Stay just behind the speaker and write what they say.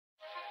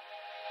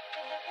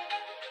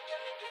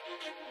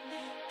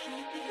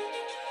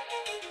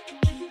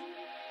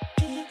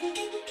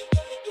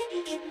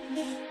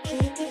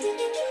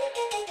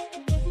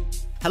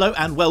Hello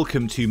and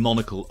welcome to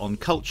Monocle on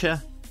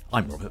Culture.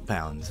 I'm Robert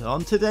Bounds.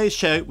 On today's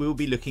show, we will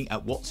be looking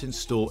at what's in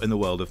store in the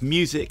world of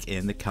music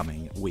in the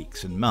coming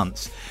weeks and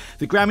months.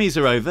 The Grammys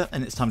are over,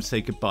 and it's time to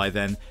say goodbye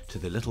then to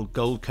the little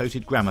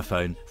gold-coated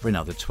gramophone for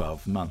another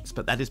 12 months.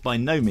 But that is by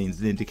no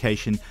means an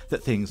indication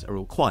that things are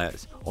all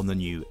quiet on the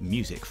new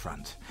music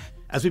front.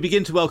 As we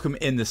begin to welcome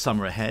in the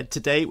summer ahead,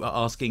 today we're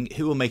asking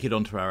who will make it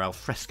onto our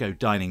alfresco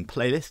dining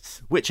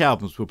playlists, which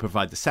albums will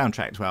provide the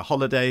soundtrack to our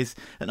holidays,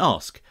 and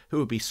ask who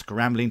will be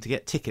scrambling to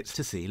get tickets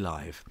to see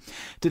live.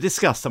 To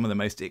discuss some of the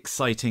most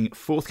exciting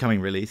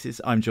forthcoming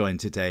releases, I'm joined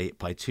today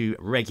by two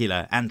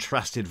regular and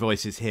trusted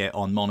voices here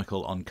on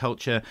Monocle on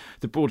Culture,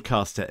 the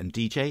broadcaster and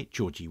DJ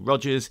Georgie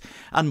Rogers,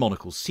 and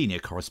Monocle's senior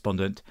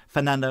correspondent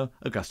Fernando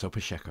Augusto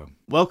Pacheco.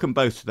 Welcome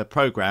both to the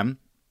programme.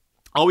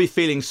 Are we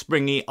feeling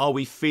springy? Are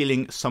we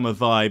feeling summer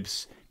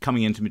vibes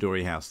coming into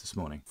Midori House this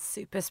morning?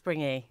 Super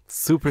springy.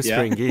 Super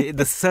springy.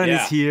 The sun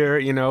is here,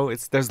 you know,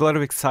 there's a lot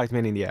of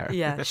excitement in the air.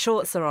 Yeah,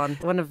 shorts are on,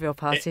 one of your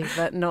party,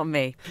 but not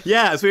me.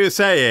 Yeah, as we were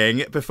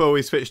saying before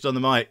we switched on the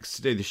mics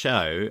to do the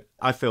show,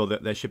 I feel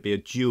that there should be a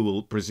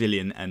dual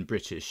Brazilian and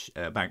British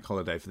bank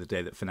holiday for the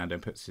day that Fernando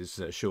puts his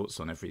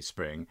shorts on every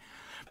spring.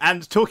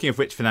 And talking of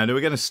which, Fernando,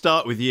 we're going to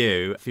start with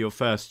you for your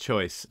first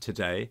choice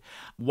today.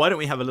 Why don't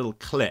we have a little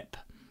clip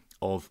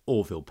of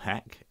Orville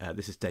Peck.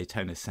 This is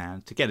Daytona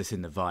Sound to get us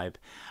in the vibe,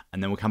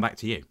 and then we'll come back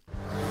to you.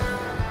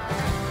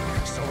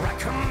 So I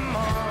come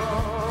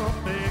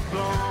up big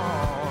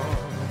long.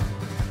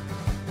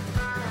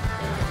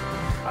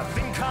 I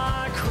think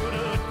I could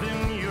have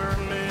been your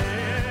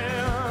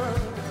man.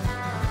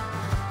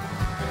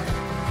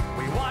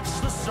 We watch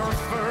the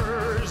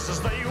surfers as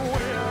they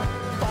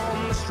whip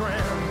on the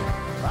strand.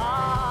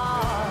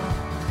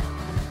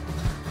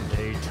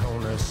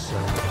 Daytona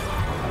Sound.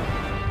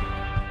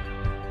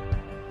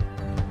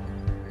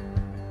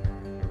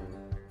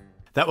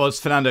 That was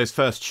Fernando's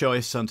first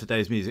choice on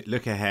today's Music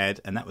Look Ahead,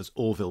 and that was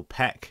Orville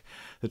Peck.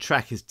 The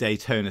track is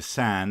Daytona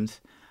Sand.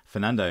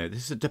 Fernando,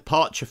 this is a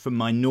departure from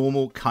my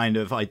normal kind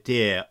of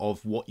idea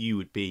of what you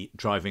would be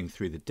driving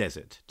through the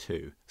desert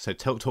to. So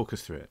talk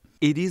us through it.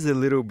 It is a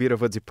little bit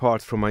of a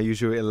depart from my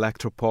usual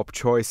electropop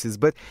choices,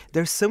 but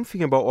there's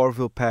something about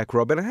Orville Peck,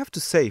 Rob, and I have to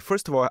say,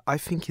 first of all, I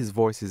think his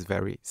voice is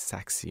very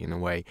sexy in a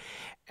way.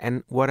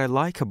 And what I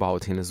like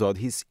about him is that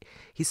he's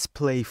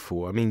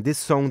playful. I mean, this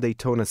song,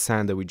 Daytona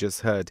Sand, that we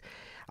just heard,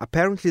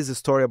 apparently is a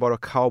story about a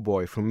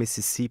cowboy from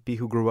Mississippi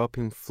who grew up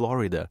in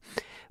Florida.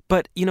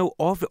 But, you know,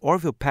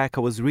 Orville Peck,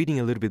 I was reading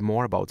a little bit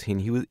more about him.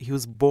 He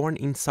was born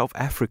in South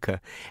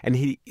Africa and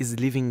he is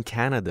living in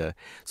Canada.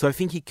 So I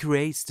think he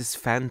creates this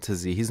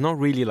fantasy. He's not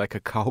really like a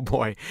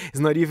cowboy.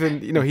 He's not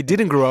even, you know, he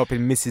didn't grow up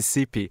in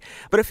Mississippi.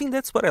 But I think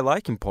that's what I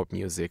like in pop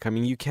music. I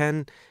mean, you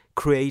can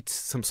create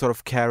some sort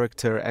of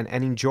character and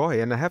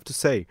enjoy. And I have to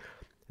say,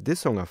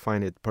 this song, I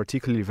find it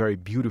particularly very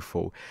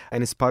beautiful.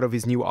 And it's part of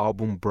his new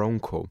album,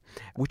 Bronco,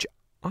 which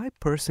I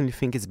personally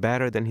think it's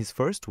better than his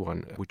first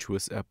one, which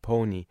was a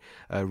Pony,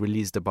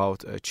 released about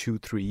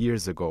 2-3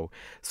 years ago.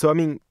 So, I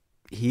mean,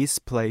 he's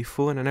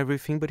playful and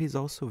everything, but he's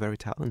also very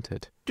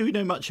talented. Do we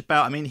know much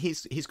about, I mean,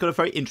 he's got a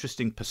very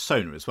interesting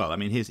persona as well. I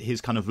mean,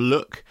 his kind of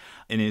look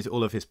in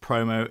all of his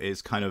promo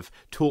is kind of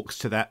talks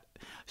to that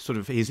sort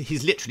of,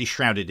 he's literally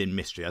shrouded in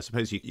mystery. I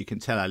suppose you can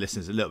tell our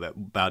listeners a little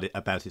bit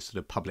about his sort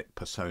of public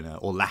persona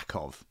or lack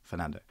of,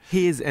 Fernando.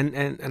 He is, and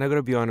I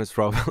gotta be honest,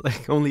 Rob,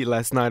 like only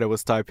last night I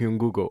was typing on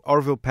Google,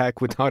 Orville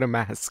Peck without a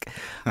mask.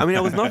 I mean,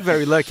 I was not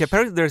very lucky.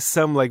 Apparently there's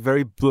some like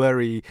very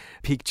blurry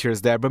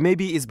pictures there, but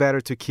maybe it's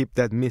better to keep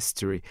that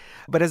mystery.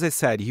 But as I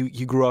said,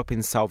 he grew up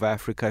in South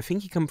Africa. I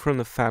think he comes from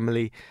a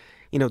family,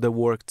 you know, that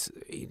worked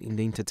in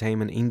the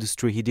entertainment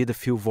industry. He did a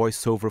few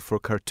voiceover for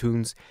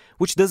cartoons,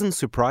 which doesn't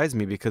surprise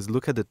me because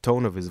look at the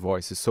tone of his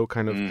voice. It's so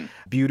kind of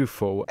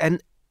beautiful.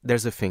 And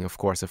there's a thing, of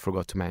course, I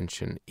forgot to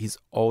mention. He's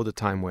all the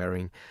time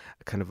wearing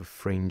a kind of a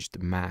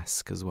fringed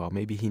mask as well.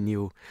 Maybe he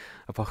knew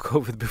about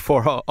COVID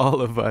before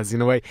all of us,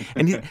 in a way.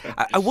 And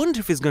I wonder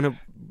if he's going to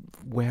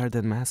wear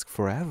that mask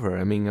forever.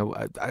 I mean,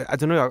 I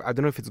don't know. I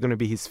don't know if it's going to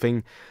be his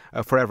thing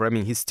forever. I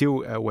mean, he's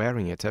still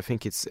wearing it. I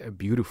think it's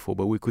beautiful,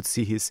 but we could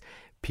see his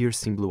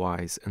piercing blue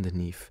eyes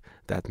underneath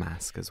that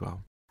mask as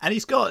well. And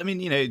he's got, I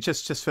mean, you know,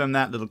 just from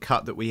that little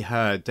cut that we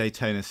heard,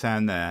 Daytona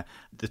Sand there,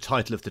 the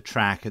title of the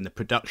track and the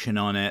production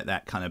on it,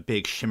 that kind of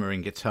big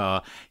shimmering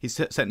guitar, he's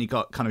certainly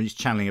got kind of, he's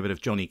channeling a bit of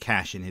Johnny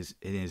Cash in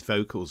his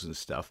vocals and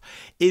stuff.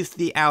 Is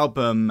the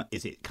album,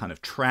 is it kind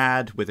of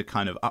trad with a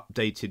kind of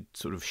updated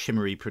sort of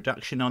shimmery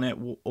production on it?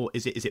 Or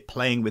is it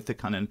playing with the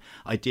kind of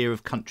idea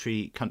of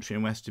country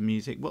and western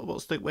music?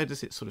 Where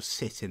does it sort of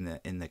sit in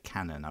the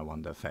canon, I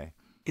wonder, Faye?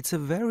 It's a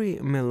very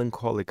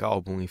melancholic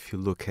album if you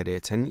look at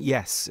it. And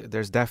yes,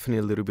 there's definitely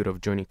a little bit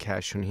of Johnny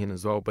Cash on here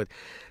as well, but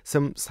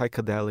some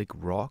psychedelic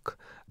rock.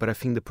 But I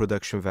think the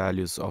production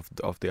values of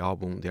the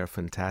album, they're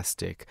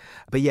fantastic.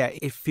 But yeah,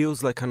 it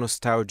feels like a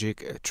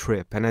nostalgic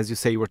trip. And as you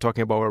say, you were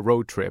talking about a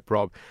road trip,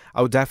 Rob.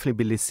 I would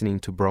definitely be listening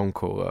to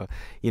Bronco,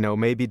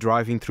 maybe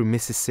driving through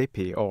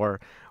Mississippi or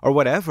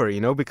whatever,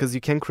 because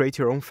you can create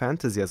your own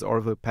fantasy as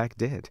Orville Peck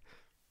did.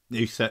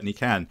 You certainly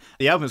can.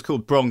 The album is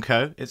called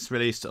Bronco. It's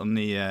released on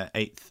the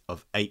 8th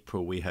of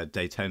April. We heard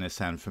Daytona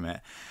Sound from it.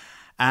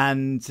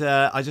 And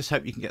I just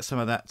hope you can get some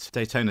of that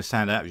Daytona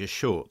Sound out of your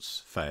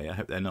shorts, Faye. I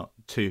hope they're not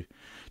too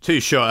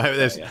short. I hope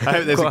there's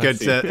a good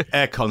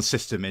aircon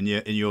system in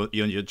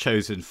your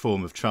chosen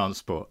form of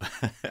transport.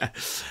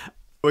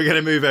 We're going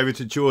to move over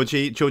to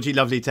Georgie. Georgie,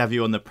 lovely to have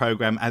you on the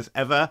programme as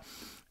ever.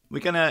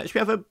 Should we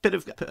have a bit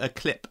of a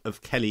clip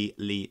of Kelly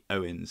Lee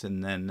Owens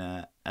and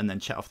then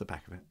chat off the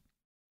back of it?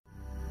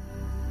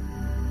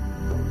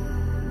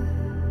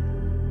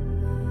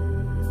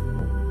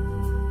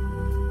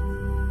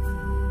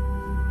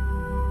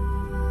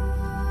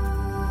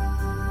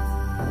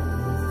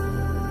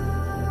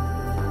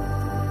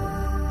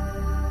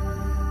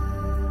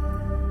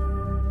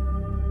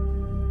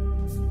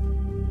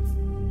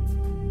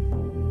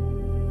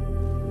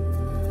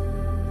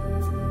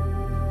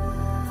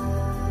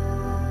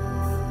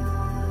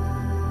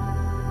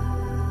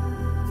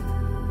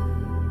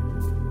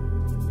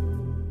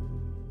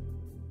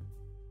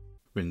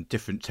 We're in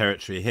different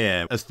territory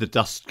here as the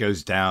dust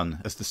goes down,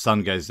 as the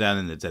sun goes down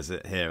in the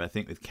desert here, I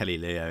think, with Kelly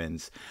Lee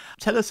Owens.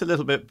 Tell us a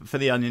little bit, for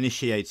the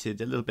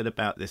uninitiated, a little bit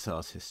about this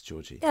artist,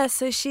 Georgie. Yeah,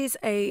 so she's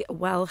a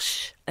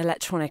Welsh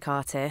electronic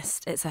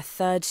artist. It's her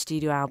third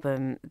studio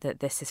album that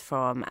this is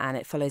from, and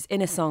it follows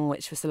Inner Song,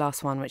 which was the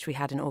last one, which we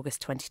had in August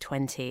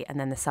 2020, and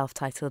then the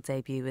self-titled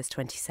debut was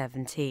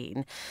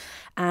 2017.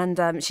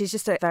 And she's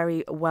just a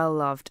very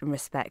well-loved and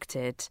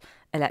respected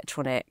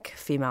electronic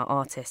female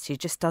artist who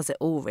just does it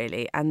all,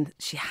 really, and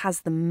she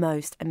has the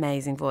most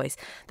amazing voice.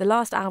 The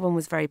last album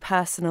was very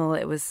personal.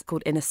 It was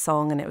called Inner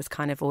Song, and it was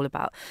kind of all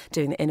about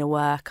doing the inner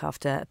work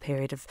after a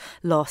period of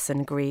loss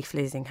and grief,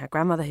 losing her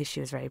grandmother, who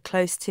she was very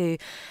close to.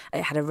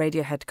 It had a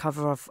Radiohead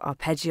cover of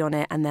Arpeggio on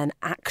it, and then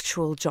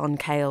actual John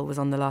Cale was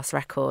on the last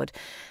record.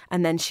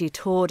 And then she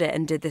toured it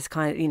and did this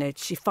kind of,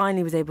 she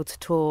finally was able to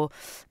tour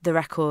the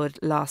record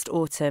last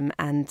autumn,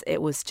 and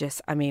it was just,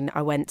 I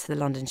went to the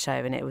London show,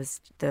 and it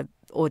was the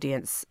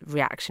audience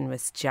reaction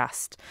was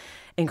just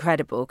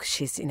incredible because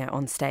she's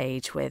on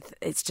stage with,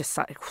 it's just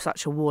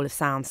such a wall of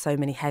sound, so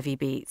many heavy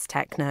beats,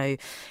 techno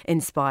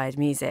inspired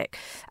music,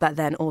 but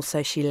then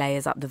also she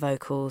layers up the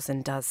vocals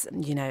and does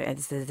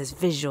there's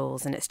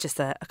visuals, and it's just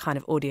a kind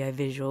of audio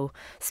visual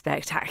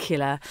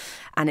spectacular,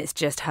 and it's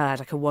just her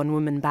like a one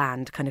woman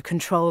band kind of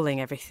controlling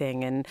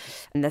everything, and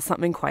there's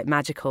something quite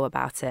magical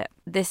about it.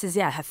 This is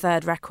her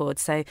third record,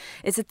 so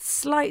it's a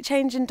slight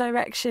change in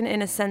direction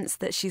in a sense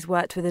that she's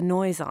worked with a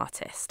noise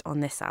artist on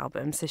this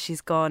album. So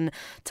she's gone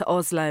to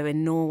Oslo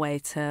in Norway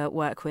to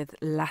work with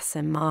Lasse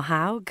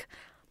Marhaug.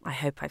 I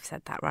hope I've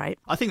said that right.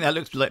 I think that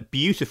looks like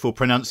beautiful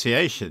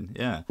pronunciation,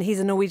 yeah. He's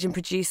a Norwegian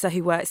producer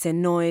who works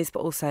in noise, but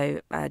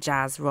also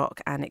jazz,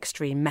 rock and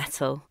extreme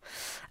metal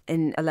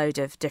in a load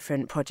of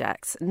different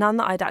projects. None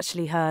that I'd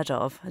actually heard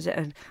of. I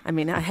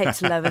hate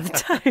to lower the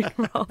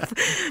tone,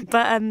 Rob.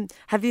 But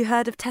have you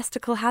heard of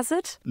Testicle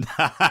Hazard?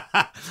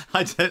 I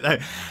don't know.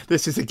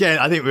 This is,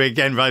 I think we're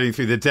again riding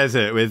through the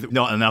desert with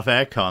not enough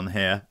aircon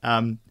here.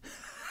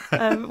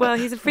 Well,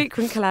 he's a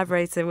frequent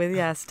collaborator with,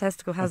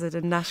 Testicle Hazard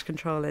and Nash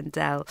Control and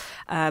Dell.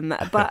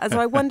 So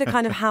I wonder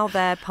kind of how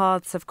their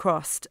paths have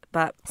crossed.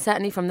 But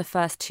certainly from the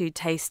first two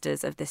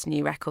tasters of this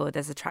new record,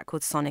 there's a track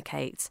called Sonic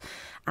 8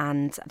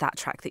 and that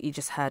track that you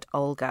just heard,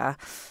 Olga.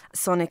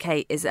 Sonic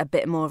 8 is a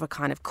bit more of a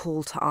kind of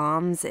call to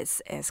arms.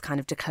 It's kind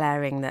of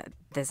declaring that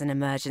there's an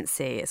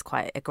emergency. It's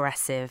quite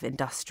aggressive,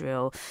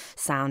 industrial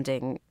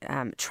sounding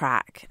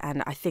track.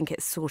 And I think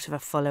it's sort of a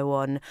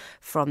follow-on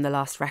from the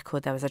last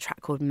record. There was a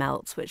track called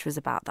Melt, which was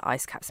about the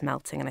ice caps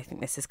melting. And I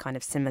think this is kind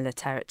of similar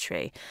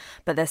territory.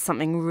 But there's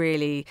something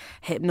really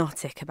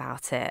hypnotic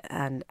about it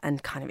and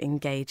kind of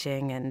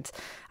engaging. And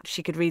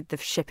she could read the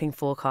shipping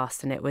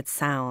forecast and it would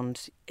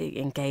sound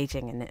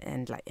engaging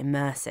and like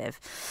immersive.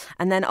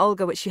 And then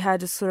Olga, which you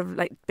heard, is sort of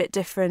like a bit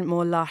different,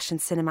 more lush and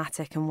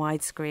cinematic and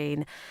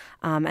widescreen,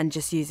 and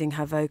just using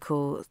her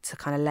vocal to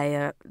kind of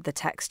layer the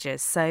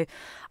textures. So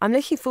I'm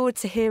looking forward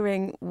to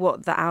hearing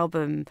what the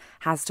album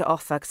has to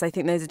offer, because I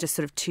think those are just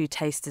sort of two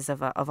tasters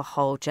of a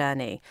whole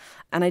journey.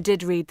 And I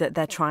did read that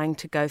they're trying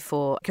to go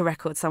for a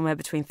record somewhere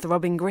between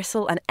Throbbing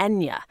Gristle and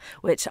Enya,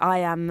 which I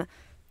am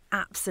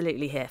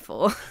absolutely here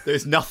for.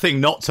 There's nothing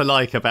not to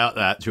like about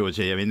that,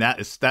 Georgie. I mean,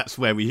 that's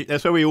where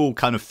we all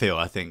kind of feel,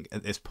 I think,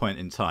 at this point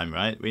in time,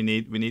 right? We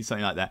need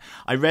something like that.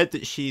 I read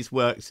that she's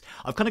worked.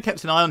 I've kind of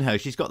kept an eye on her.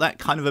 She's got that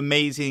kind of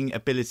amazing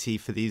ability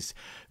for these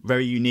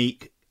very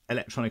unique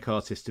electronic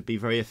artists to be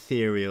very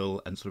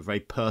ethereal and sort of very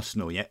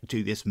personal, yet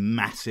do this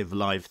massive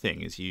live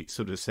thing, as you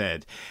sort of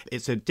said.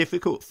 It's a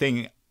difficult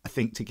thing I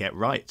think, to get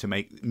right, to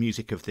make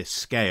music of this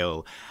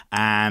scale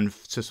and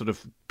to sort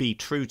of be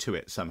true to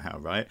it somehow,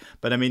 right?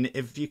 But I mean,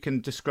 if you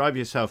can describe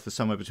yourself as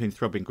somewhere between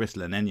Throbbing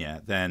Gristle and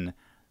Enya, then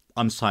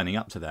I'm signing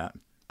up to that.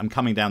 I'm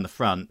coming down the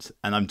front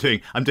and I'm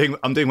doing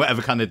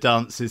whatever kind of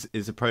dance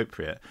is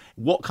appropriate.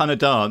 What kind of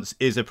dance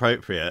is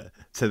appropriate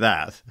to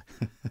that?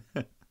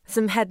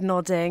 Some head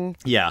nodding.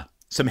 Yeah.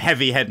 Some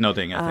heavy head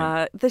nodding,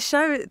 I think. The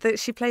show that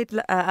she played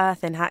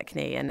Earth in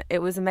Hackney, and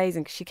it was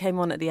amazing because she came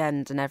on at the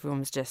end and everyone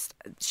was just,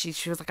 she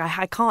was like,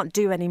 I can't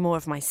do any more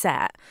of my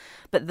set.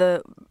 But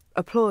the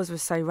applause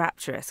was so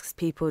rapturous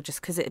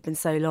because it had been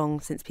so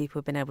long since people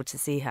had been able to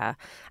see her.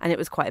 And it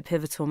was quite a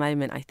pivotal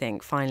moment, I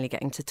think, finally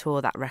getting to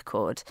tour that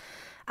record.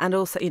 And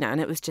also,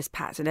 and it was just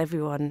packed and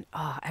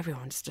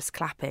everyone's just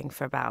clapping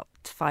for about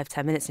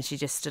 5-10 minutes, and she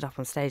just stood up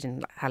on stage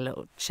and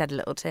shed a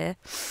little tear.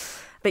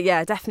 But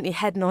yeah, definitely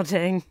head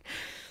nodding,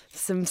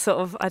 some sort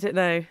of, I don't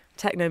know,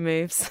 techno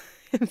moves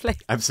in place.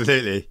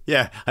 Absolutely.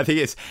 Yeah, I think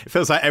it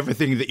feels like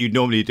everything that you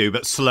normally do,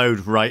 but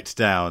slowed right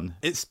down.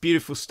 It's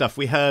beautiful stuff.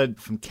 We heard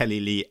from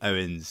Kelly Lee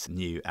Owen's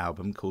new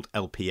album called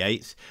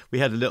LP8. We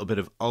heard a little bit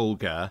of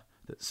Olga,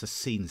 that's a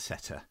scene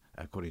setter,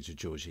 according to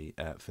Georgie,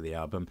 for the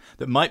album,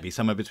 that might be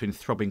somewhere between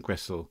Throbbing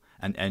Gristle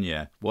and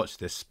Enya. Watch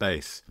this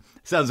space.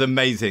 Sounds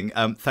amazing.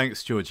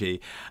 Thanks,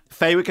 Georgie.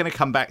 Faye, we're going to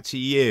come back to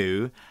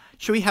you.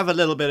 Should we have a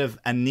little bit of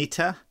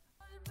Anita?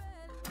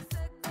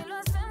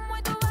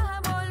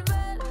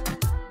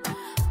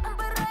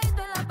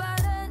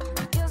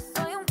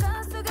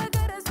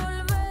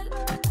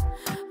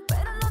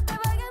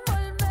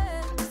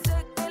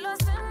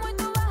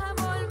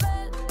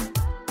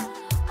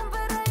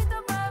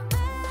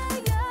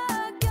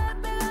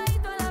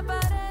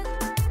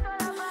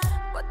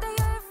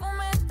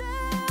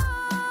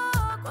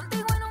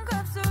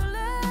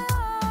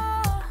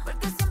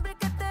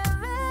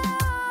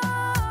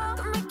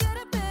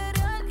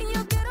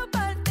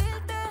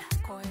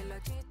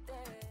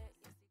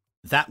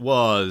 That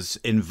was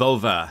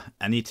Involver,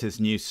 Anita's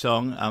new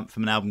song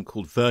from an album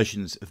called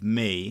Versions of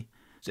Me.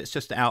 So it's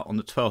just out on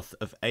the 12th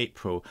of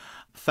April.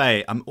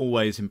 Faye, I'm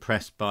always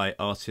impressed by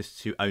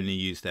artists who only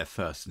use their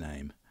first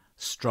name.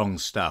 Strong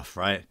stuff,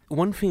 right?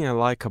 One thing I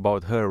like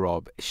about her,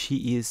 Rob,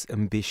 she is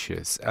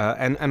ambitious.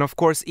 And of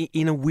course,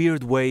 in a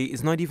weird way,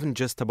 it's not even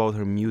just about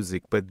her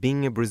music, but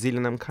being a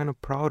Brazilian, I'm kind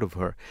of proud of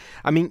her.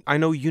 I mean, I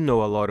know you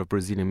know a lot of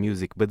Brazilian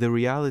music, but the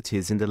reality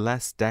is in the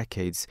last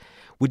decades,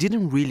 we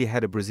didn't really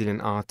have a Brazilian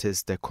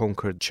artist that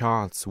conquered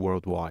charts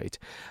worldwide.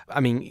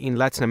 I mean, in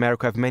Latin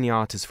America, I have many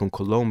artists from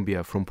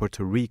Colombia, from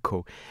Puerto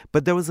Rico,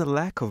 but there was a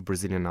lack of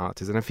Brazilian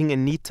artists. And I think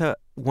Anita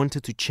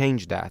wanted to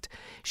change that.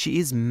 She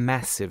is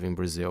massive in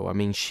Brazil. I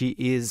mean, she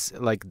is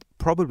like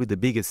probably the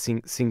biggest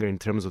singer in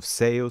terms of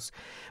sales.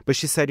 But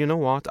she said, you know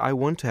what, I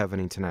want to have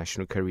an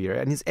international career.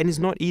 And it's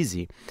not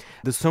easy.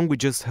 The song we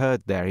just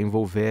heard there,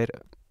 Envolver,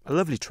 a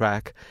lovely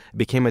track,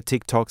 became a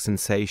TikTok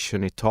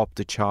sensation. It topped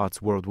the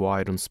charts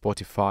worldwide on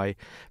Spotify. I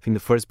think the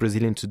first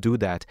Brazilian to do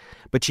that.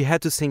 But she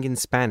had to sing in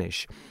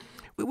Spanish,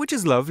 which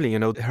is lovely.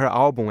 Her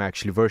album,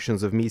 actually,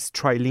 Versions of Me, is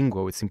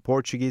trilingual. It's in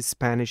Portuguese,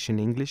 Spanish, and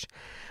English.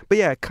 But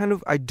yeah,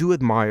 I do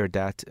admire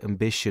that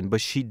ambition. But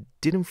she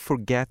didn't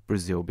forget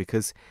Brazil,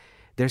 because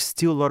there's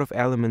still a lot of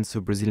elements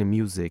of Brazilian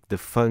music, the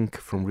funk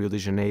from Rio de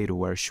Janeiro,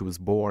 where she was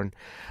born.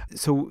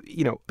 So,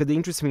 but the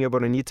interesting thing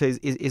about Anita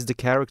is the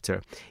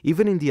character.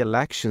 Even in the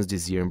elections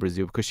this year in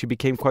Brazil, because she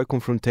became quite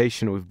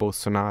confrontational with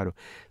Bolsonaro.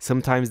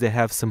 Sometimes they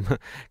have some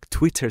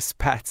Twitter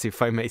spats,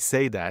 if I may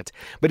say that.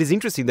 But it's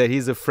interesting that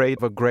he's afraid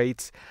of a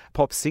great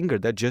pop singer.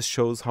 That just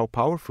shows how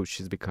powerful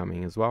she's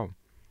becoming as well.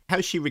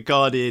 How's she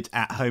regarded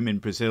at home in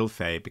Brazil,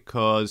 Faye?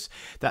 Because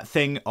that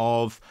thing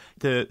of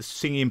the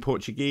singing in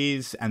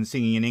Portuguese and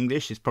singing in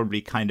English is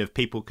probably kind of,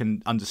 people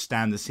can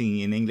understand the singing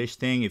in English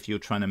thing if you're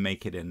trying to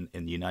make it in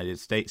the United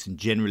States and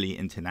generally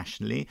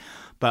internationally.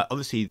 But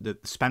obviously the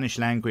Spanish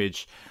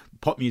language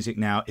pop music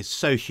now is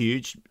so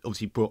huge,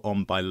 obviously brought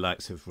on by the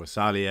likes of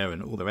Rosalia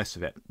and all the rest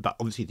of it. But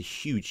obviously the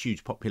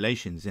huge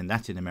populations in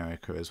Latin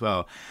America as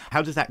well.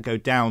 How does that go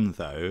down,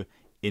 though,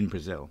 in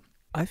Brazil?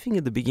 I think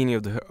at the beginning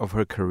of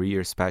her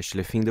career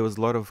especially, I think there was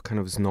a lot of kind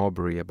of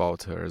snobbery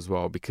about her as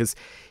well, because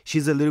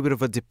she's a little bit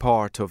of a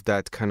depart of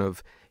that kind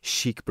of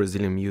chic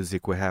Brazilian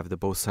music. We have the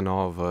bossa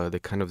nova,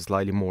 the kind of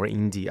slightly more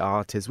indie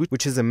artists,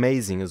 which is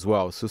amazing as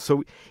well.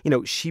 So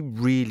she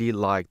really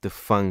liked the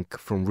funk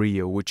from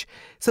Rio, which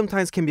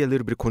sometimes can be a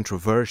little bit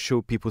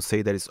controversial. People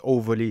say that it's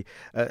overly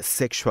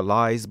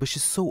sexualized, but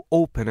she's so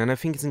open, and I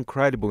think it's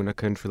incredible in a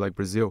country like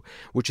Brazil,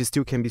 which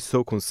still can be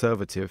so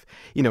conservative.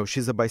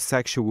 She's a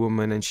bisexual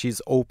woman, and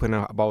she's open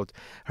about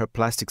her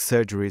plastic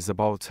surgeries,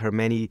 about her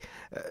many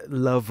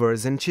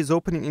lovers, and she's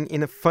open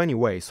in a funny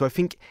way. So I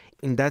think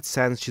in that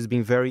sense, she's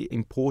been very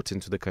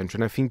important to the country.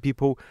 And I think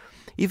people,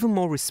 even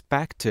more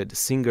respected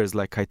singers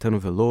like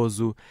Caetano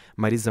Veloso,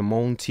 Marisa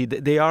Monte,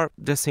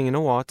 they're saying, you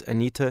know what,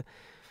 Anita,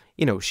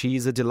 she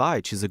is a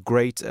delight. She's a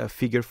great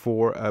figure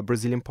for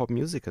Brazilian pop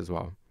music as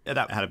well.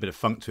 that had a bit of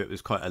funk to it. It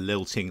was quite a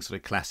lilting sort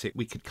of classic.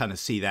 We could kind of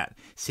see that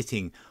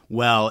sitting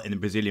well in the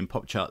Brazilian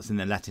pop charts and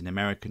the Latin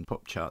American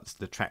pop charts,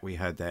 the track we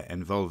heard there,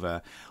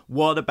 Envolver.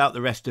 What about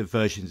the rest of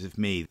Versions of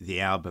Me,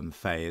 the album,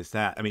 Faye? Is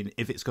that, I mean,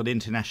 if it's got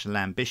international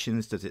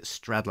ambitions, does it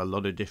straddle a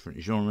lot of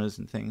different genres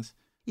and things?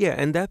 Yeah,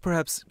 and that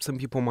perhaps some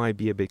people might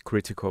be a bit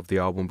critical of the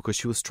album because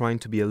she was trying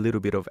to be a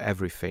little bit of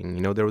everything.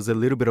 You know, there was a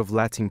little bit of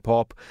Latin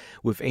pop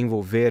with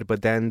Envolver,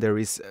 but then there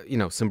is,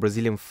 some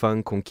Brazilian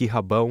funk on Que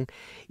Rabão.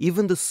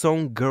 Even the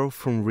song Girl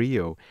from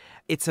Rio,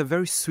 it's a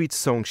very sweet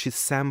song. She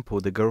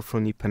sampled the Girl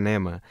from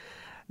Ipanema.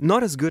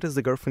 Not as good as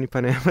the Girl from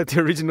Ipanema, the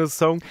original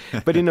song,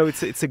 but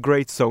it's a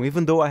great song.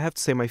 Even though I have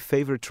to say my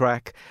favorite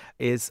track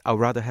is I'd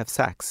Rather Have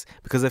Sex,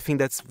 because I think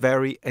that's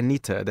very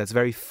Anitta, that's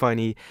very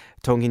funny,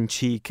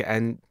 tongue-in-cheek,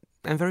 and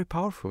very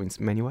powerful in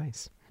many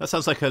ways. That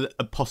sounds like a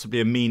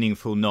possibly a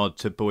meaningful nod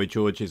to Boy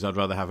George's I'd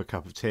Rather Have a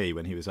Cup of Tea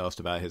when he was asked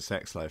about his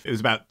sex life. It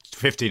was about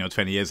 15 or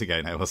 20 years ago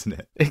now, wasn't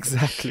it?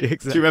 Exactly.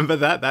 Do you remember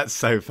that? That's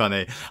so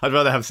funny. I'd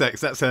Rather Have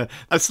Sex. That's a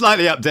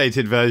slightly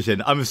updated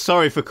version. I'm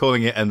sorry for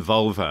calling it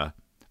Envolver,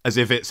 as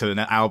if it's an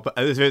album,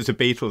 as if it's a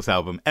Beatles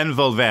album.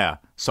 Envolver.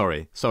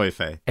 Sorry,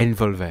 Faye.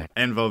 Envolver.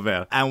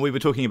 And we were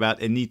talking about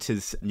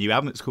Anitta's new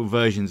album. It's called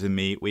Versions of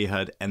Me. We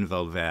heard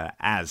Envolver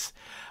as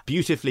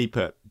beautifully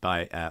put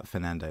by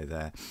Fernando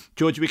there.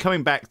 George, we're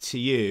coming back to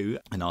you,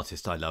 an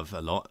artist I love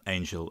a lot,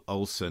 Angel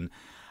Olsen.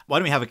 Why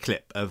don't we have a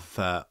clip of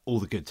All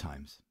the Good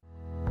Times?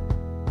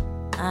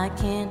 I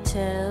can't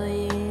tell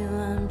you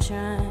I'm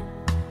trying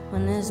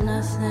when there's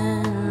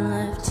nothing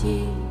left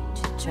here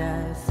to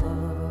try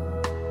for.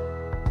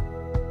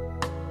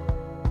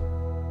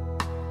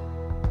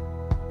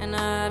 And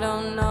I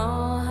don't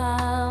know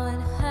how it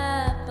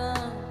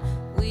happened.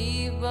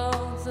 We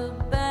both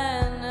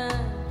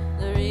abandoned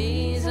the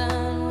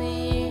reason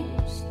we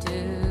used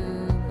to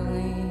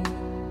believe.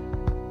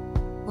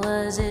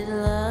 Was it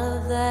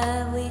love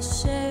that we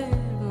shared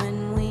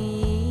when we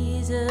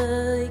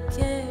easily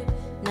cared?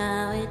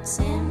 Now it's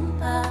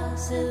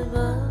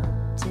impossible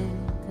to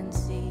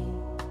conceive.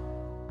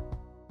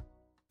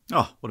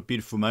 Oh, what a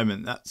beautiful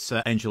moment. That's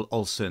Angel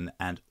Olsen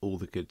and All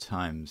the Good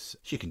Times.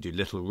 She can do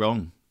little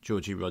wrong,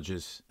 Georgie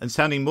Rogers, and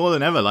sounding more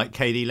than ever like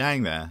K.D.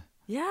 Lang there.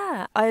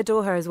 Yeah, I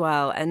adore her as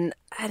well. And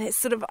it's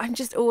sort of, I'm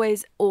just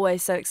always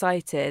so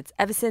excited.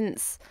 Ever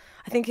since,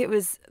 I think it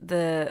was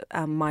the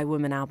My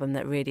Woman album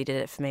that really did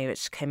it for me,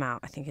 which came out,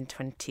 I think, in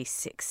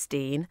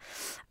 2016.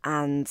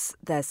 And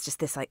there's just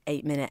this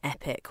 8-minute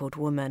epic called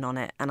Woman on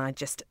it. And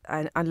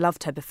I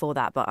loved her before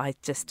that, but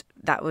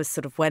that was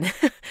sort of when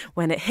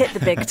it hit the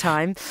big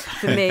time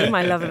for me,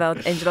 my love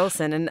of Angel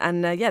Olsen.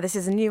 And this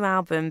is a new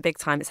album, Big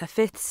Time. It's her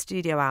 5th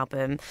studio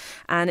album.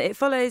 And it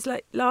follows,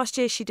 last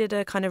year she did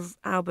a kind of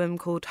album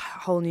called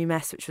Whole New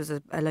Mess, which was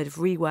a load of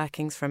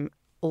reworkings from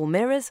All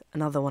Mirrors,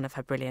 another one of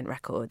her brilliant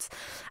records.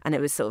 And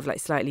it was sort of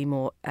slightly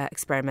more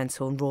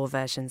experimental and raw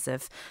versions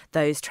of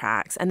those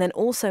tracks. And then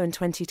also in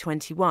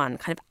 2021,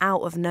 kind of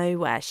out of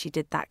nowhere, she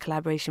did that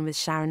collaboration with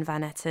Sharon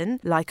Van Etten,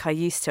 Like I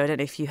Used To. I don't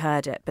know if you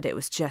heard it, but it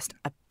was just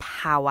a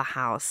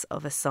powerhouse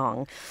of a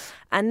song.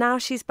 And now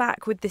she's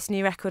back with this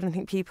new record. I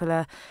think people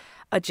are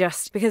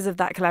just because of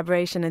that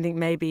collaboration. I think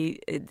maybe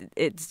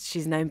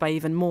she's known by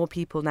even more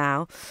people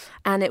now.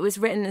 And it was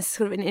written as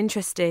sort of an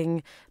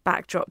interesting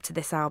backdrop to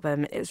this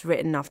album. It was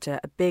written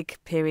after a big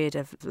period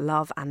of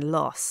love and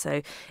loss.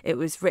 So it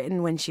was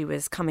written when she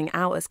was coming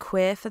out as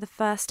queer for the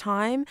first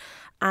time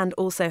and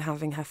also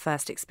having her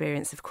first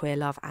experience of queer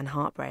love and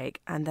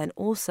heartbreak. And then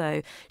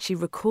also she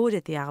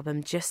recorded the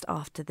album just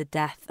after the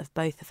death of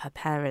both of her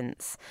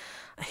parents,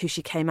 who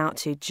she came out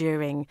to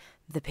during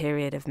the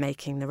period of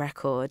making the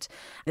record.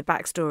 The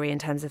backstory in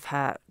terms of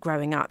her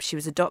growing up, she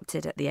was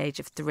adopted at the age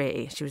of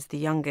 3. She was the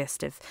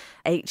youngest of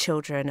 8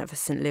 children of a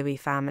St. Louis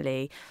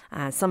family.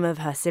 Some of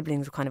her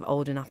siblings were kind of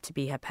old enough to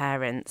be her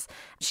parents.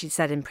 She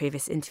said in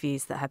previous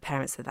interviews that her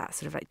parents were that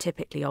sort of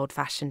typically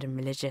old-fashioned and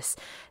religious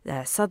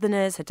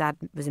Southerners. Her dad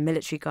was a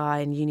military guy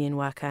and union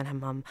worker, and her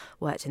mum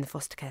worked in the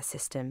foster care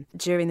system.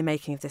 During the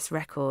making of this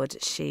record,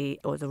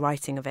 or the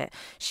writing of it,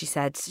 she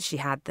said she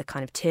had the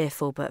kind of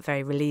tearful but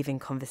very relieving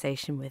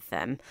conversation with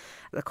them.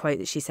 The quote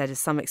that she said is,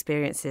 "Some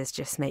experiences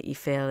just make you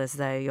feel as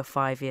though you're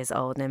 5 years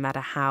old, no matter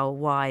how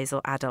wise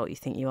or adult you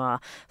think you are.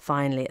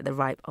 Finally, at the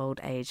ripe old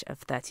age of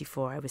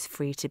 34, I was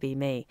free to be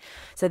me."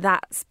 So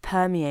that's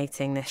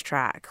permeating this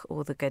track,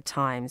 All the Good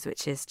Times,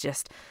 which is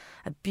just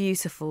a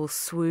beautiful,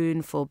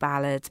 swoonful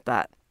ballad,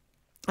 but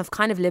of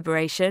kind of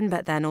liberation,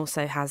 but then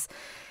also has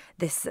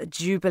this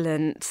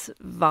jubilant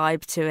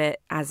vibe to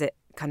it as it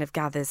kind of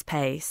gathers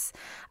pace.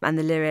 And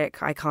the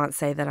lyric, "I can't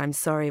say that I'm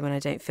sorry when I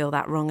don't feel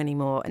that wrong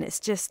anymore." And it's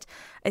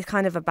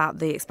kind of about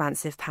the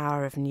expansive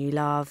power of new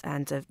love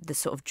and of the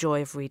sort of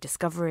joy of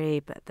rediscovery,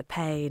 but the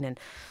pain. And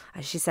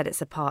as she said,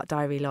 it's a part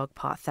diary log,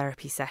 part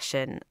therapy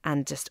session,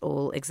 and just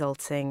all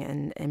exalting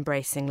and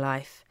embracing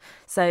life.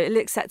 So it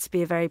looks set to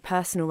be a very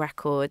personal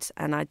record,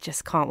 and I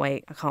just can't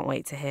wait. I can't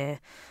wait to hear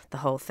the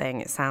whole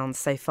thing. It sounds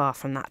so far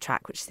from that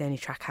track, which is the only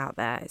track out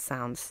there. It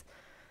sounds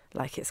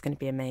like it's going to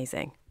be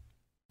amazing.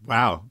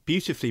 Wow,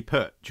 beautifully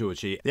put,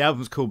 Georgie. The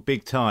album's called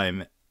Big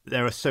Time.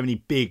 there are so many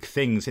big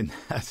things in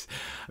that.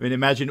 I mean,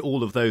 imagine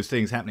all of those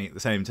things happening at the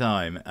same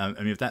time. I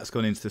mean, if that's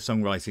gone into the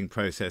songwriting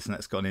process and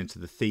that's gone into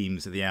the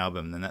themes of the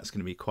album, then that's going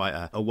to be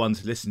quite a one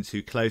to listen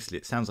to closely.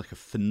 It sounds like a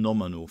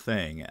phenomenal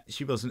thing.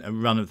 She wasn't a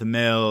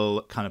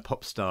run-of-the-mill kind of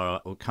pop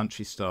star or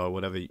country star or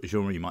whatever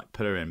genre you might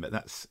put her in, but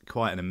that's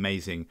quite an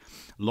amazing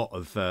lot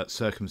of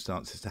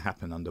circumstances to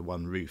happen under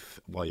one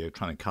roof while you're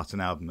trying to cut an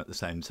album at the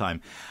same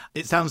time.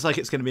 It sounds like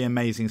it's going to be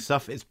amazing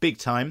stuff. It's big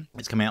time.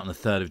 It's coming out on the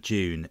 3rd of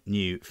June,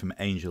 new from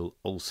Angel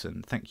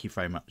Olsen. Thank you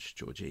very much,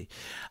 Georgie.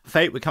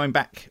 Faye, we're coming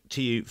back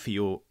to you for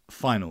your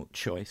final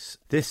choice.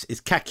 This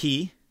is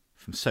Kaki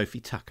from Sophie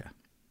Tucker.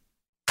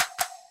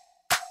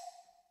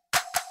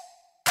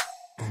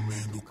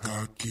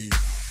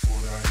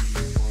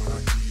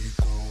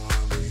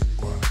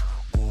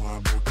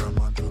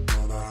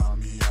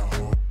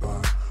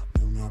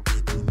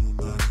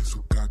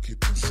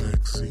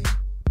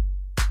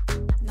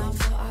 Não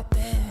vou a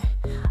pé,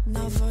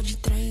 não vou de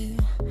trem,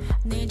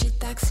 nem de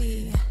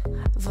táxi,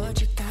 vou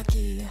de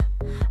caqui.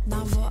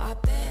 Não vou a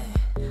pé,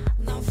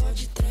 não vou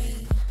de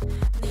trem,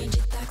 nem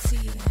de táxi,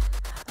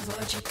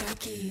 vou de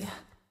caqui.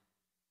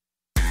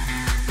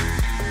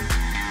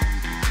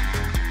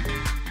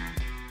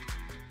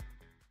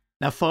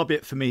 Now, far be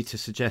it for me to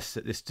suggest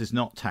that this does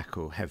not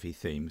tackle heavy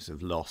themes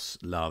of loss,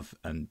 love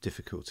and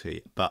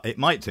difficulty, but it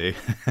might do.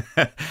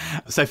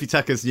 Sophie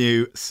Tucker's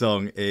new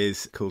song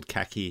is called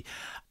Kaki.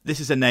 This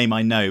is a name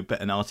I know,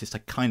 but an artist I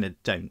kind of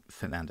don't,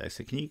 Fernando.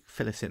 So can you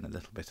fill us in a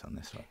little bit on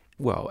this one?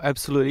 Well,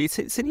 absolutely.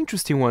 It's an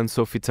interesting one,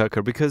 Sophie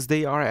Tucker, because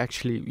they are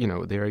actually,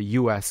 they're a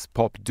US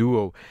pop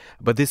duo,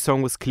 but this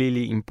song was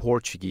clearly in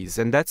Portuguese.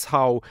 And that's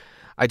how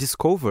I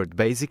discovered,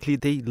 basically,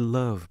 they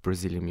love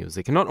Brazilian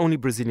music. And not only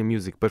Brazilian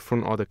music, but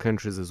from other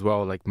countries as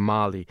well, like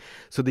Mali.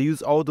 So they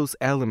use all those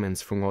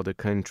elements from other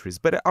countries.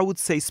 But I would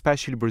say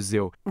especially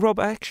Brazil. Rob,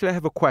 I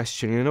have a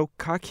question.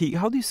 Kaki,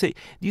 how do you say?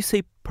 Do you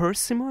say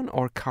persimmon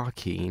or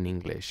kaki in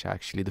English,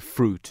 actually? The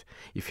fruit,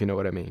 if you know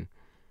what I mean.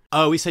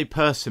 Oh, we say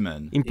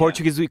persimmon. In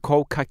Portuguese, we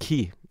call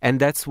kaki. And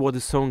that's what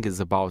the song is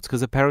about,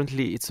 because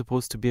apparently it's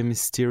supposed to be a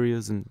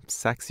mysterious and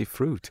sexy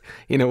fruit,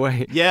 in a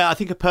way. Yeah, I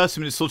think a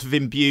persimmon is sort of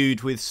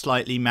imbued with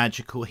slightly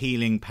magical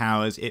healing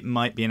powers. It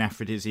might be an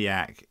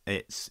aphrodisiac.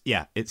 It's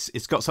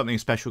got something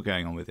special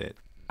going on with it.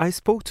 I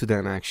spoke to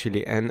them,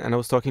 actually, and I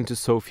was talking to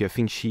Sophie. I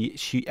think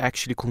she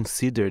actually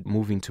considered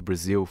moving to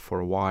Brazil for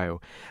a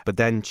while, but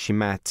then she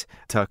met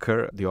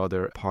Tucker, the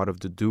other part of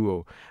the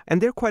duo. And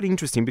they're quite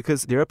interesting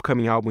because their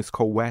upcoming album is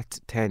called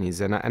Wet Tennis,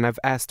 and I've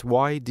asked,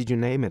 why did you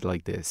name it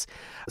like this?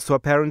 So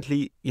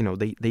apparently,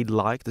 they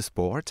like the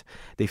sport.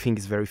 They think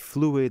it's very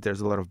fluid.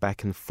 There's a lot of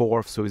back and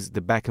forth, so it's the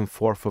back and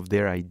forth of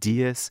their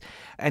ideas,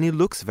 and it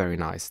looks very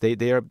nice.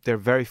 They're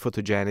very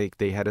photogenic.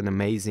 They had an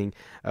amazing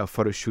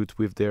photo shoot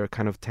with their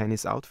kind of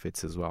tennis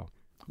outfits as well.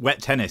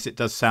 Wet Tennis, it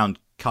does sound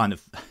kind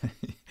of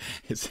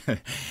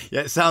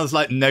it sounds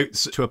like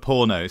notes to a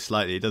porno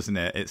slightly, doesn't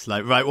it? It's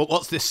like, right, well,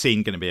 what's this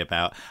scene going to be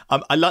about?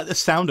 I like the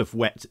sound of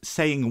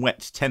saying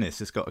wet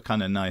tennis. It's got a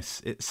kind of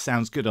nice, it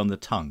sounds good on the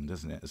tongue,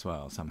 doesn't it, as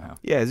well, somehow?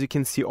 Yeah, as you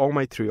can see, all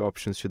my three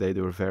options today,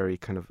 they were very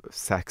kind of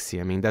sexy.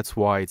 I mean, that's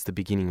why it's the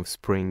beginning of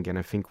spring, and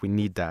I think we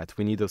need that.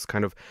 We need those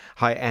kind of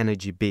high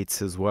energy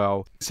beats as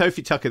well.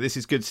 Sophie Tucker, this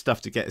is good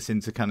stuff to get us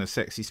into kind of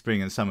sexy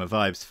spring and summer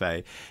vibes,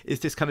 Faye. Is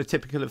this kind of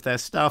typical of their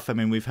stuff? I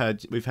mean, we've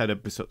heard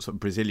a sort of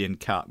Brazilian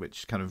cut,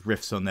 which kind of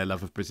riffs on their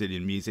love of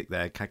Brazilian music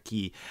there,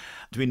 Kaki.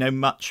 Do we know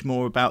much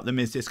more about them?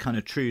 Is this kind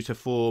of true to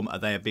form? Are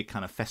they a big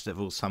kind of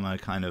festival summer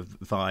kind of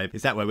vibe?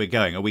 Is that where we're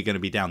going? Are we going to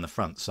be down the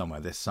front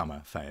somewhere this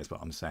summer, Faye, is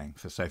what I'm saying,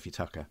 for Sophie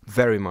Tucker?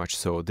 Very much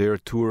so. Their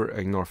tour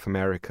in North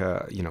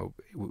America,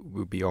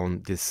 will be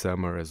on this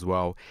summer as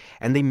well.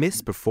 And they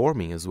miss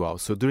performing as well.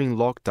 So during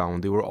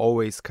lockdown, they were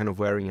always kind of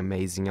wearing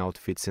amazing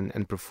outfits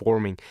and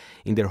performing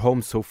in their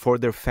homes. So for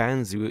their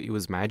fans, it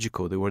was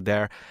magical. They were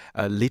there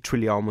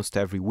literally almost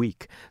every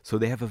week. So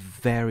they have a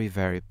very,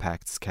 very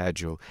packed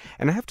schedule.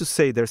 And I have to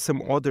say, there's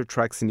some other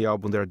tracks in the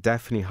album that are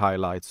definitely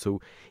highlights.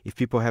 So if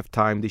people have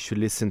time, they should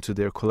listen to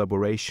their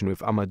collaboration with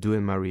Amadou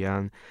and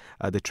Marianne.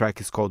 The track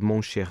is called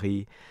Mon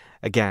Chéri.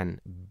 Again,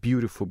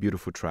 beautiful,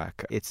 beautiful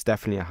track. It's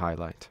definitely a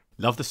highlight.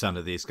 Love the sound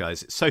of these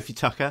guys. It's Sophie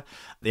Tucker.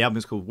 The album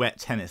is called Wet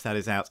Tennis. That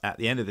is out at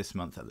the end of this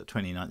month, at the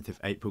 29th of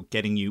April,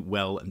 getting you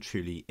well and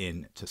truly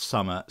into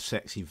summer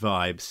sexy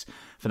vibes.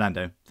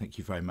 Fernando, thank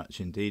you very much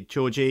indeed.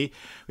 Georgie,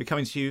 we're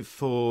coming to you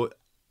for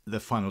the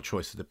final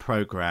choice of the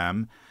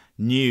programme.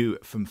 New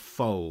from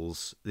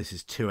Foals, this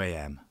is 2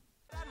 a.m.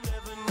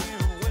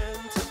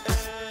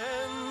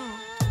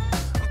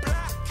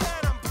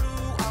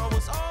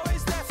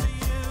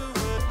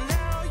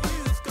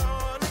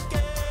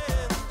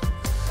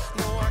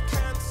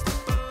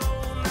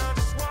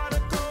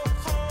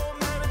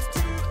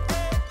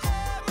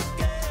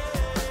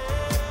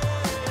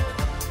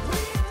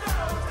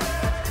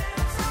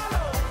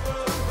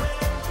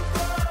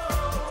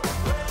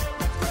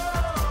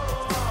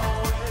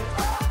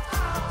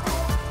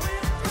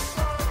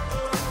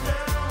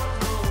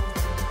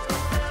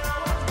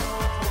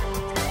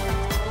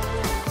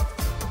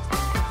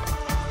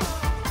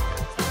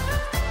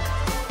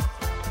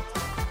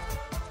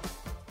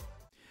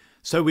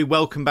 So we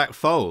welcome back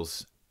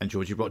Foals. And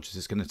Georgie Rogers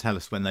is going to tell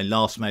us when they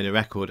last made a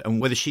record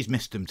and whether she's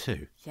missed them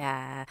too.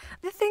 Yeah.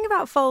 The thing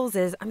about Foals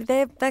is, I mean,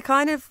 they're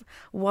kind of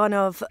one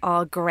of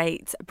our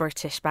great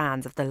British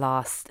bands of the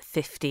last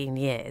 15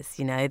 years.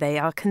 You know, they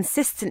are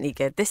consistently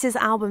good. This is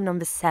album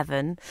number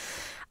 7.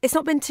 It's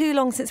not been too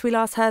long since we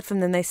last heard from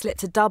them. They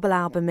slipped a double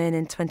album in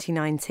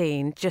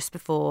 2019, just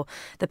before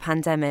the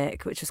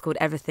pandemic, which was called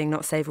Everything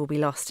Not Saved Will Be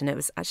Lost. And it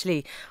was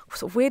actually a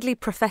sort of weirdly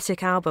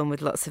prophetic album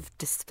with lots of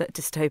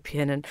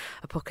dystopian and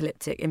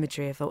apocalyptic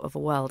imagery of a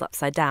world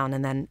upside down.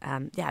 And then,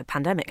 a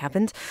pandemic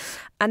happened.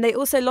 And they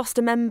also lost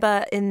a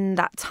member in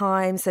that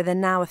time. So they're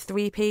now a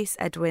 3-piece.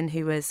 Edwin,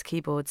 who was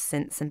keyboards,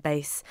 synths and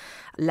bass,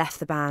 left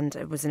the band.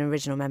 It was an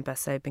original member,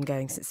 so been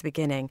going since the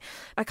beginning.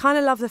 I kind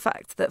of love the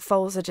fact that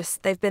Foals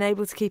they've been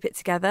able to keep it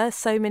together.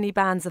 So many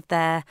bands of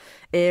their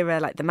era,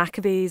 like the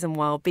Maccabees and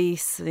Wild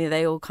Beasts,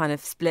 they all kind of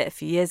split a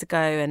few years ago,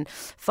 and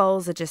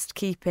Foals are just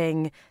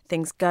keeping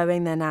things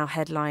going. They're now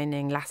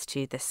headlining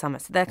Latitude this summer,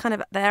 so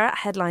they're at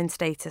headline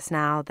status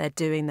now. They're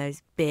doing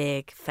those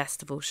big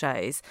festival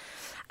shows,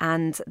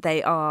 and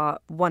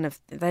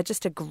they're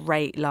just a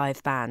great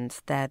live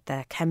band.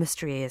 Their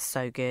chemistry is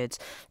so good,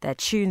 their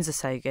tunes are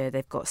so good,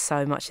 they've got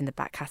so much in the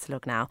back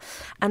catalogue now.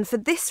 And for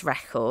this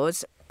record,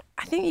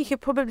 I think you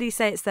could probably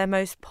say it's their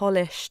most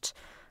polished,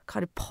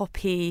 kind of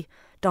poppy,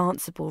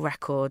 danceable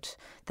record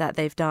that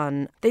they've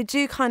done. They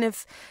do kind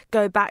of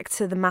go back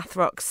to the math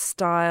rock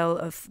style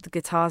of the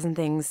guitars and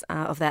things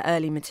of their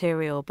early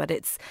material, but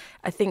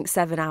I think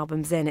 7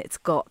 albums in, it's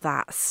got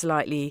that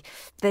slightly,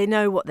 they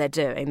know what they're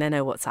doing, they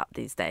know what's up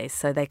these days,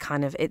 so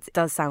it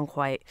does sound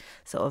quite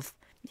sort of,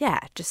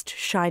 just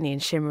shiny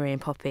and shimmery and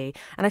poppy.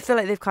 And I feel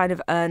like they've kind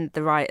of earned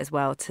the right as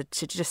well to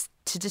just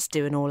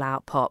do an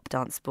all-out pop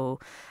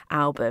danceable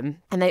album.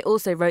 And they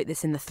also wrote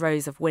this in the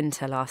throes of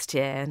winter last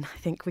year, and I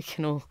think we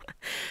can all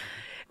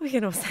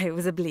say it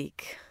was a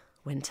bleak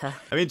winter.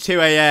 I mean, 2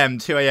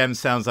 a.m.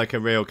 sounds like a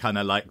real kind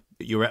of like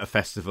you're at a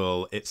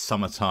festival, it's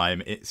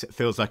summertime, it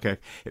feels like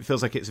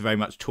it's very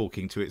much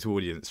talking to its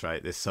audience,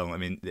 right? This song, I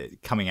mean,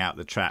 coming out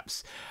the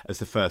traps as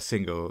the first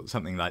single,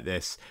 something like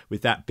this,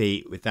 with that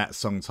beat, with that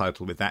song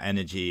title, with that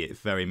energy, it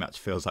very much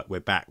feels like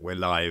we're back, we're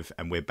live,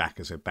 and we're back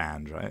as a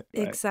band, right?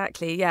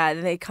 Exactly, yeah.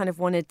 They kind of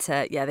wanted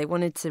to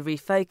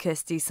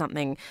refocus, do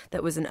something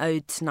that was an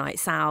ode to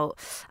nights out,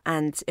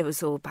 and it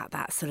was all about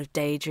that sort of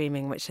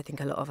daydreaming, which I think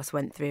a lot of us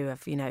went through,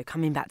 of,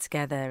 coming back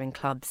together in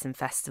clubs and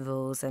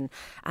festivals and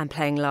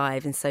playing live.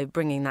 And so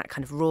bringing that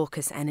kind of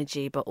raucous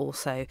energy, but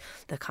also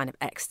the kind of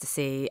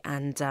ecstasy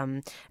and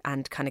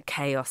kind of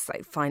chaos,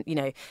 like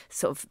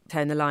sort of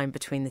towing the line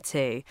between the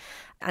two,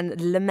 and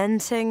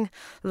lamenting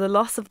the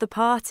loss of the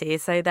party.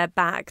 So they're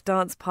back,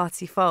 Dance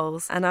Party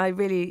Foals, and I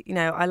really,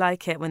 I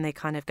like it when they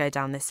kind of go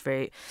down this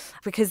route,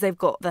 because they've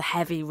got the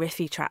heavy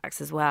riffy tracks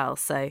as well.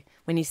 So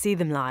when you see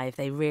them live,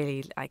 they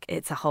really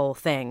it's a whole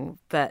thing.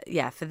 But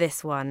yeah, for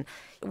this one,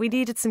 we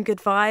needed some good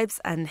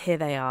vibes, and here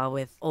they are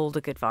with all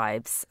the good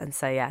vibes. And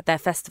so yeah, their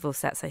festival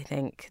sets, I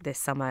think, this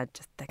summer,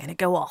 they're going to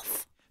go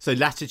off. So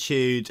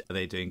Latitude, are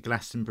they doing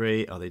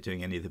Glastonbury? Are they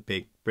doing any of the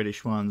big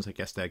British ones? I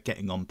guess they're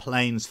getting on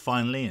planes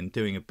finally and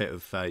doing a bit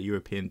of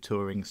European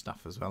touring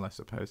stuff as well, I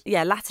suppose.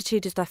 Yeah,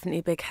 Latitude is definitely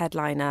a big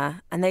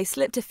headliner. And they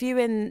slipped a few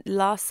in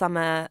last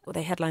summer.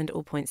 They headlined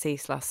All Points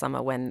East last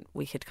summer when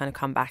we could kind of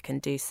come back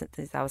and do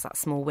something. That was that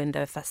small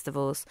window of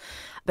festivals.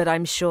 But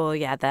I'm sure,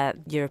 they're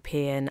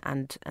European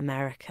and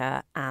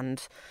America,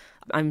 and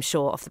I'm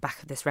sure off the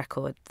back of this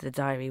record, the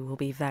diary will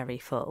be very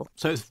full.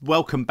 So it's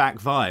welcome back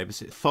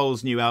vibes.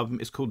 Foals' new album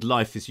is called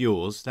Life Is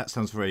Yours. That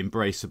sounds very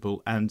embraceable.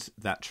 And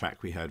that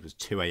track we heard was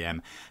 2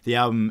 a.m. The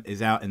album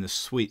is out in the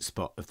sweet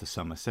spot of the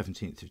summer,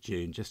 17th of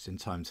June, just in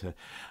time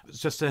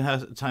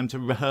to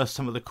rehearse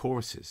some of the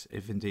choruses,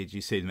 if indeed you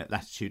see them at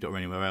Latitude or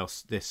anywhere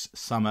else this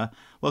summer.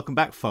 Welcome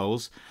back,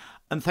 Foals.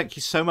 And thank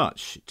you so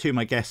much to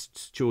my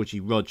guests, Georgie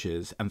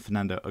Rogers and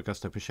Fernando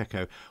Augusto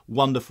Pacheco.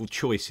 Wonderful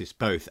choices,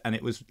 both. And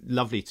it was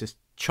lovely to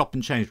chop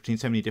and change between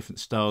so many different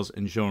styles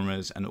and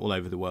genres and all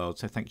over the world.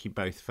 So thank you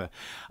both for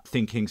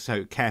thinking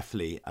so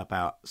carefully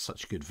about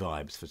such good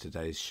vibes for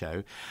today's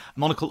show.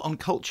 Monocle on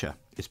Culture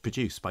is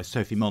produced by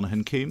Sophie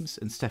Monaghan-Coombs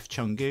and Steph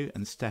Chungu,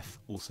 and Steph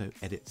also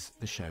edits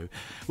the show.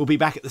 We'll be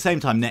back at the same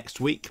time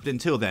next week. But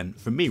until then,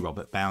 from me,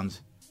 Robert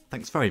Bound,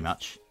 thanks very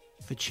much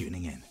for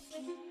tuning in.